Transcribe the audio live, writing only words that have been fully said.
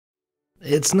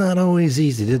It's not always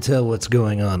easy to tell what's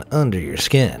going on under your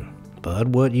skin, but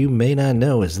what you may not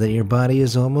know is that your body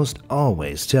is almost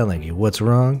always telling you what's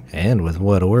wrong and with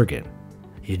what organ.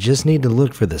 You just need to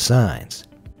look for the signs.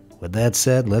 With that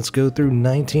said, let's go through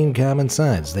 19 common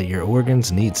signs that your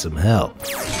organs need some help.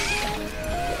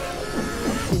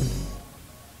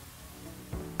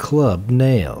 Clubbed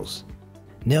nails.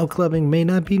 Nail clubbing may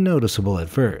not be noticeable at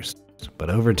first, but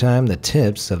over time the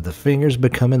tips of the fingers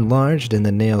become enlarged and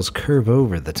the nails curve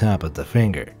over the top of the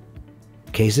finger.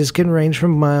 Cases can range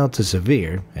from mild to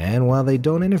severe, and while they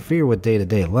don't interfere with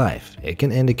day-to-day life, it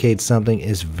can indicate something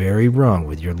is very wrong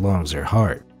with your lungs or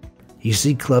heart. You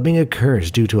see, clubbing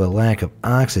occurs due to a lack of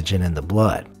oxygen in the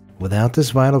blood. Without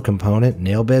this vital component,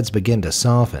 nail beds begin to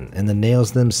soften and the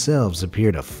nails themselves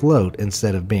appear to float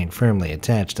instead of being firmly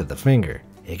attached to the finger.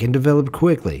 It can develop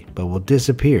quickly, but will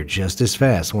disappear just as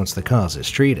fast once the cause is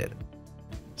treated.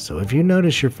 So if you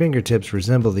notice your fingertips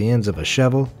resemble the ends of a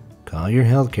shovel, call your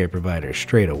healthcare provider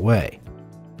straight away.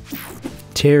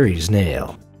 Terry's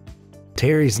nail.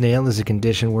 Terry's nail is a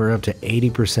condition where up to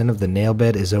 80% of the nail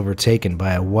bed is overtaken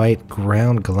by a white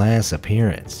ground glass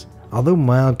appearance. Although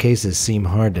mild cases seem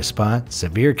hard to spot,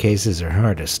 severe cases are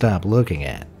hard to stop looking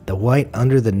at. The white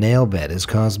under the nail bed is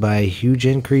caused by a huge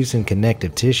increase in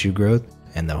connective tissue growth,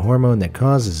 and the hormone that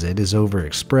causes it is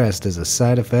overexpressed as a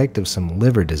side effect of some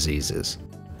liver diseases.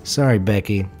 Sorry,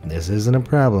 Becky, this isn't a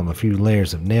problem a few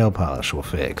layers of nail polish will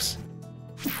fix.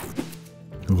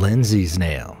 Lindsay's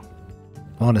nail.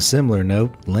 On a similar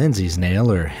note, Lindsay's nail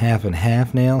or half and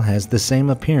half nail has the same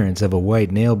appearance of a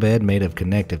white nail bed made of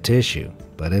connective tissue,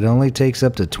 but it only takes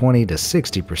up to 20 to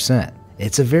 60%.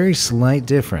 It's a very slight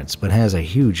difference but has a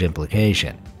huge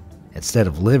implication. Instead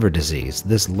of liver disease,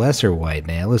 this lesser white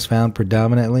nail is found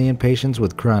predominantly in patients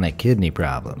with chronic kidney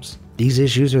problems. These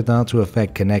issues are thought to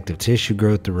affect connective tissue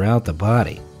growth throughout the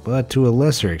body, but to a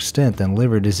lesser extent than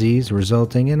liver disease,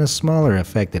 resulting in a smaller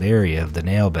affected area of the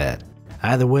nail bed.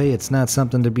 Either way, it's not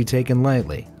something to be taken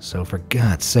lightly, so for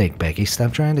God's sake, Becky,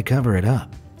 stop trying to cover it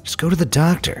up. Just go to the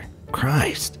doctor.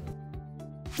 Christ.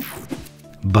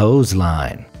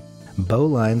 Bowline.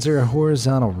 Bowlines are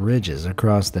horizontal ridges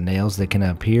across the nails that can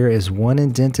appear as one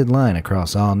indented line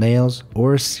across all nails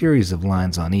or a series of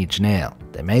lines on each nail.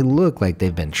 They may look like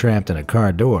they've been trapped in a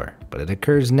car door, but it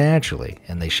occurs naturally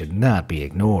and they should not be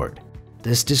ignored.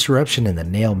 This disruption in the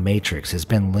nail matrix has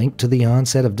been linked to the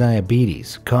onset of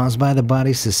diabetes, caused by the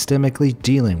body systemically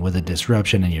dealing with a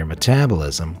disruption in your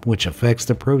metabolism, which affects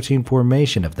the protein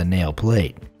formation of the nail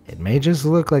plate. It may just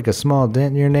look like a small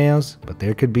dent in your nails, but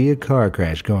there could be a car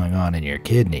crash going on in your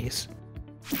kidneys.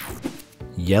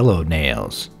 Yellow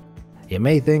nails. You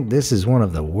may think this is one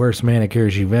of the worst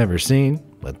manicures you've ever seen,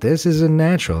 but this is a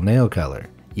natural nail color.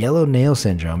 Yellow nail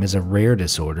syndrome is a rare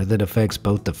disorder that affects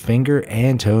both the finger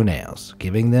and toenails,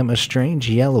 giving them a strange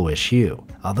yellowish hue.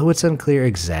 Although it's unclear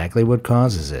exactly what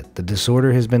causes it, the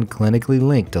disorder has been clinically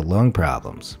linked to lung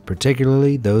problems,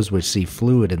 particularly those which see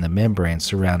fluid in the membranes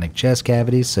surrounding chest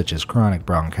cavities such as chronic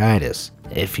bronchitis.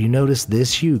 If you notice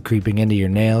this hue creeping into your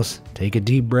nails, take a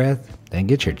deep breath, then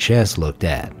get your chest looked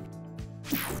at.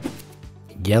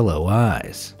 Yellow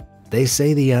eyes. They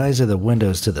say the eyes are the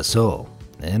windows to the soul,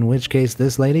 in which case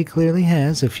this lady clearly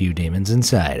has a few demons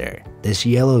inside her. This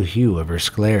yellow hue of her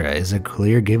sclera is a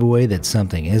clear giveaway that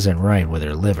something isn't right with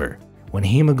her liver. When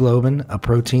hemoglobin, a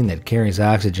protein that carries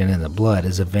oxygen in the blood,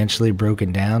 is eventually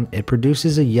broken down, it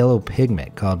produces a yellow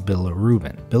pigment called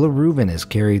bilirubin. Bilirubin is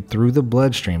carried through the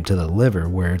bloodstream to the liver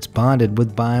where it's bonded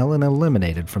with bile and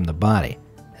eliminated from the body,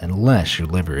 unless your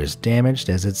liver is damaged,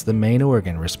 as it's the main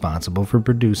organ responsible for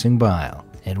producing bile,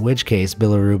 in which case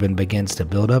bilirubin begins to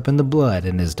build up in the blood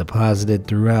and is deposited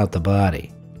throughout the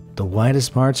body. The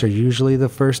whitest parts are usually the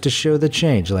first to show the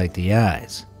change, like the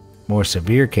eyes. More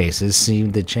severe cases see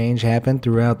the change happen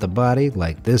throughout the body,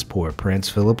 like this poor Prince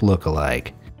Philip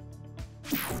lookalike.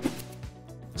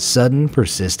 Sudden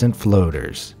persistent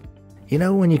floaters. You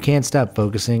know when you can't stop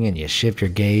focusing and you shift your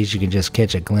gaze, you can just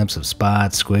catch a glimpse of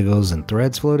spots, squiggles, and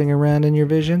threads floating around in your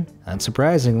vision?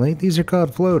 Unsurprisingly, these are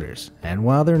called floaters, and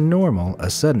while they're normal, a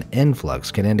sudden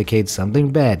influx can indicate something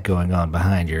bad going on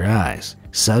behind your eyes.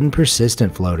 Sudden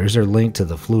persistent floaters are linked to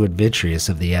the fluid vitreous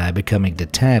of the eye becoming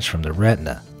detached from the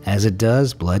retina. As it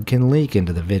does, blood can leak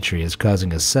into the vitreous,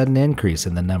 causing a sudden increase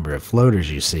in the number of floaters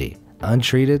you see.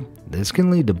 Untreated, this can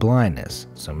lead to blindness,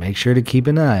 so make sure to keep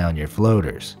an eye on your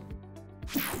floaters.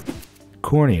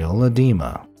 Corneal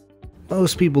edema.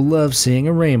 Most people love seeing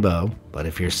a rainbow, but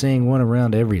if you're seeing one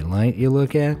around every light you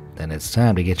look at, then it's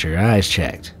time to get your eyes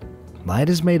checked. Light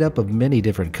is made up of many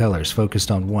different colors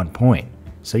focused on one point,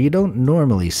 so you don't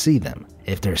normally see them.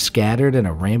 If they're scattered in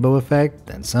a rainbow effect,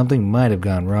 then something might have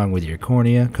gone wrong with your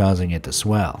cornea, causing it to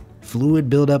swell. Fluid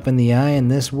buildup in the eye in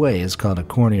this way is called a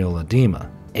corneal edema.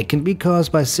 It can be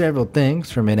caused by several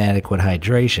things, from inadequate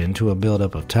hydration to a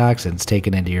buildup of toxins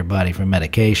taken into your body from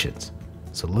medications.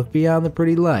 So look beyond the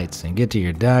pretty lights and get to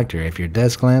your doctor if your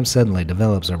desk lamp suddenly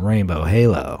develops a rainbow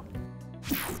halo.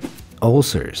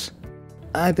 Ulcers.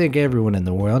 I think everyone in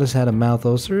the world has had a mouth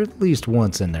ulcer at least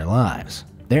once in their lives.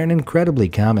 They're an incredibly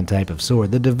common type of sore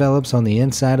that develops on the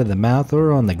inside of the mouth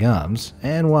or on the gums,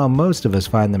 and while most of us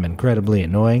find them incredibly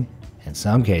annoying, in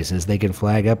some cases they can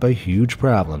flag up a huge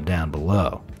problem down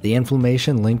below. The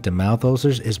inflammation linked to mouth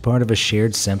ulcers is part of a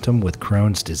shared symptom with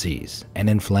Crohn's disease, an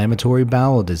inflammatory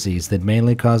bowel disease that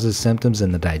mainly causes symptoms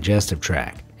in the digestive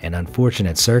tract. In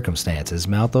unfortunate circumstances,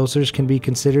 mouth ulcers can be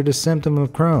considered a symptom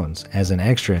of Crohn's as an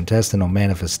extraintestinal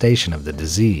manifestation of the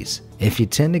disease. If you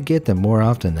tend to get them more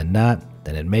often than not,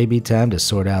 then it may be time to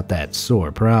sort out that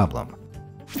sore problem.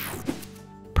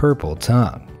 Purple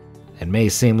tongue. It may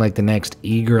seem like the next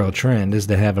e-girl trend is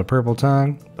to have a purple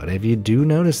tongue, but if you do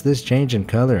notice this change in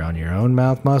color on your own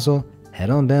mouth muscle, head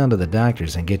on down to the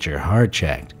doctors and get your heart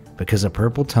checked, because a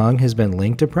purple tongue has been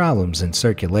linked to problems in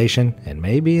circulation and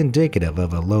may be indicative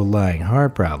of a low-lying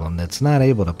heart problem that's not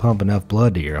able to pump enough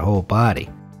blood to your whole body.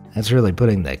 That's really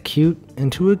putting the cute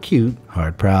into acute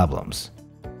heart problems.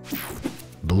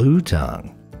 Blue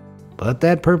tongue. But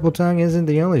that purple tongue isn't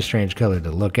the only strange color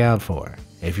to look out for.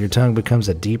 If your tongue becomes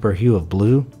a deeper hue of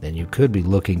blue, then you could be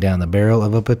looking down the barrel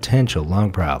of a potential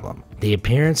lung problem. The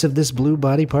appearance of this blue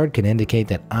body part can indicate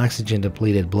that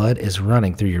oxygen-depleted blood is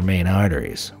running through your main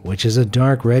arteries, which is a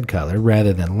dark red color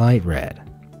rather than light red.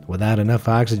 Without enough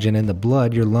oxygen in the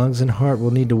blood, your lungs and heart will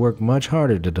need to work much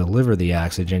harder to deliver the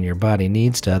oxygen your body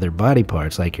needs to other body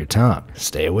parts like your tongue.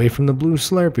 Stay away from the blue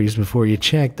Slurpees before you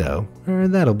check though, or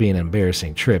that'll be an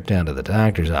embarrassing trip down to the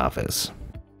doctor's office.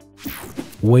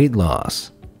 Weight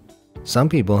loss. Some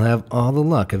people have all the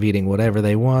luck of eating whatever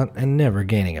they want and never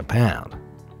gaining a pound.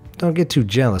 Don't get too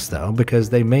jealous though, because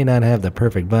they may not have the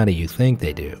perfect body you think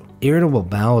they do. Irritable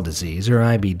bowel disease, or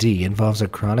IBD, involves a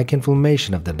chronic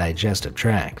inflammation of the digestive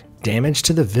tract. Damage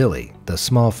to the villi, the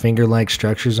small finger-like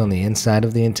structures on the inside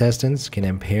of the intestines, can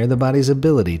impair the body's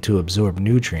ability to absorb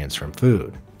nutrients from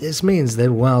food. This means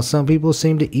that while some people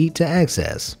seem to eat to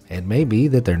excess, it may be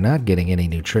that they're not getting any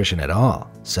nutrition at all.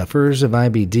 Sufferers of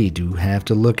IBD do have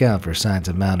to look out for signs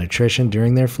of malnutrition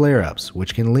during their flare-ups,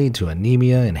 which can lead to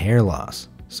anemia and hair loss.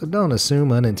 So don't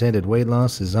assume unintended weight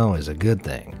loss is always a good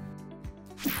thing.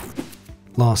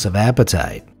 Loss of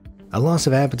appetite. A loss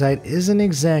of appetite isn't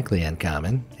exactly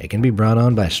uncommon. It can be brought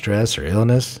on by stress or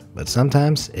illness, but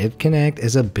sometimes it can act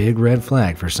as a big red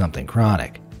flag for something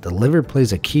chronic. The liver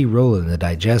plays a key role in the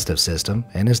digestive system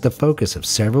and is the focus of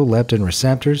several leptin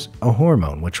receptors, a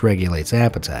hormone which regulates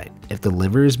appetite. If the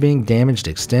liver is being damaged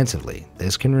extensively,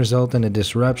 this can result in a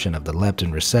disruption of the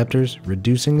leptin receptors,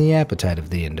 reducing the appetite of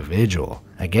the individual.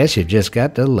 I guess you've just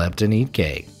got to leptin eat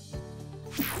cake.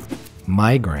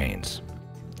 Migraines.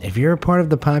 If you're a part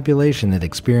of the population that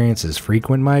experiences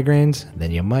frequent migraines, then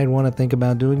you might want to think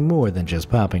about doing more than just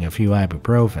popping a few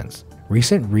ibuprofens.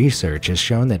 Recent research has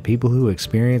shown that people who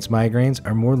experience migraines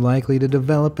are more likely to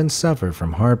develop and suffer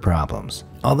from heart problems.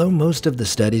 Although most of the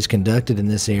studies conducted in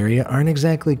this area aren't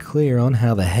exactly clear on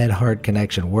how the head-heart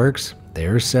connection works,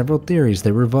 there are several theories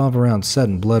that revolve around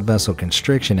sudden blood vessel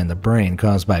constriction in the brain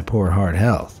caused by poor heart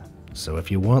health. So if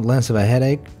you want less of a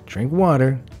headache, drink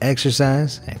water,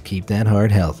 exercise, and keep that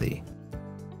heart healthy.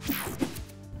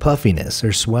 Puffiness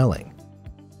or swelling.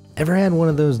 Ever had one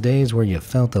of those days where you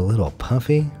felt a little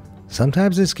puffy?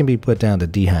 Sometimes this can be put down to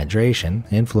dehydration,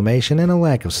 inflammation, and a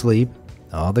lack of sleep,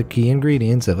 all the key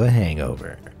ingredients of a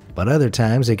hangover. But other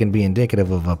times it can be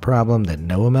indicative of a problem that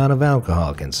no amount of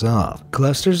alcohol can solve.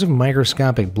 Clusters of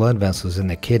microscopic blood vessels in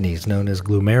the kidneys known as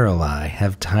glomeruli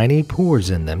have tiny pores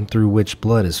in them through which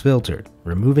blood is filtered,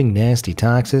 removing nasty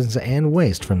toxins and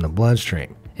waste from the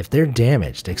bloodstream. If they're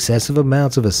damaged, excessive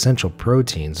amounts of essential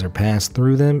proteins are passed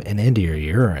through them and into your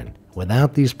urine.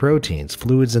 Without these proteins,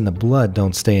 fluids in the blood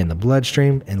don't stay in the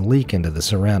bloodstream and leak into the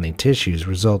surrounding tissues,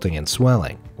 resulting in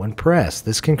swelling. When pressed,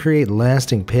 this can create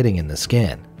lasting pitting in the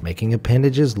skin, making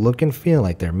appendages look and feel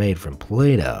like they're made from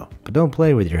Play-Doh. But don't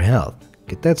play with your health.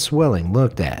 Get that swelling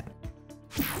looked at.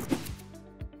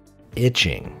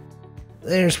 Itching.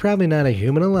 There's probably not a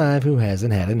human alive who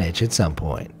hasn't had an itch at some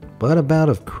point. but a bout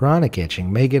of chronic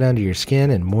itching may get under your skin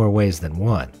in more ways than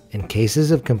one. In cases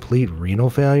of complete renal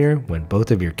failure, when both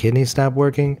of your kidneys stop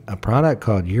working, a product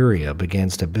called urea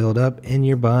begins to build up in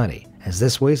your body. As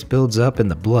this waste builds up in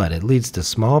the blood, it leads to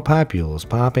small papules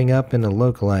popping up in a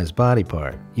localized body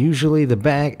part, usually the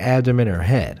back, abdomen, or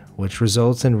head, which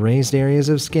results in raised areas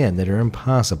of skin that are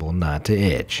impossible not to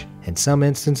itch. In some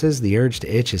instances, the urge to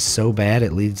itch is so bad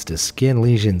it leads to skin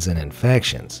lesions and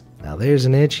infections. Now there's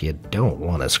an itch you don't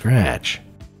want to scratch.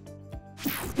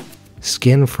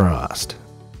 Skin frost.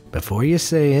 Before you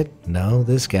say it, no,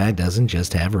 this guy doesn't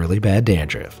just have really bad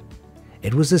dandruff.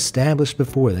 It was established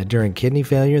before that during kidney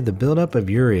failure, the buildup of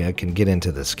urea can get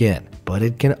into the skin, but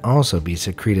it can also be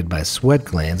secreted by sweat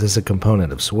glands as a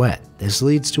component of sweat. This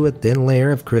leads to a thin layer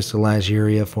of crystallized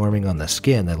urea forming on the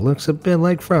skin that looks a bit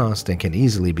like frost and can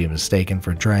easily be mistaken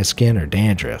for dry skin or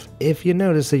dandruff. If you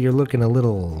notice that you're looking a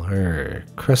little,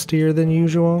 crustier than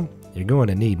usual, you're going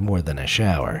to need more than a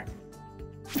shower.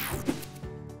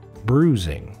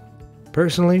 Bruising.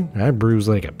 Personally, I bruise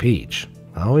like a peach.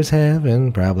 Always have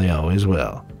and probably always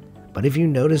will. But if you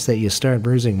notice that you start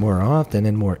bruising more often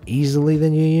and more easily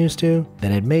than you used to,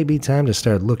 then it may be time to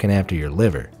start looking after your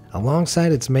liver.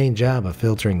 Alongside its main job of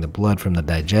filtering the blood from the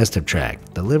digestive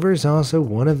tract, the liver is also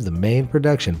one of the main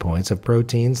production points of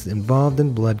proteins involved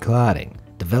in blood clotting.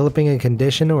 Developing a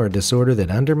condition or a disorder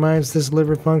that undermines this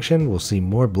liver function will see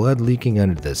more blood leaking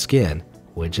under the skin,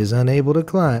 which is unable to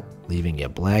clot, leaving you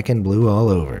black and blue all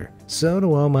over. So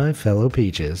to all my fellow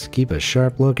peaches, keep a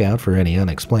sharp lookout for any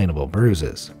unexplainable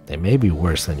bruises. They may be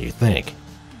worse than you think.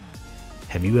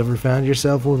 Have you ever found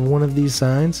yourself with one of these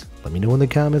signs? Let me know in the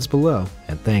comments below,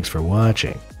 and thanks for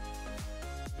watching.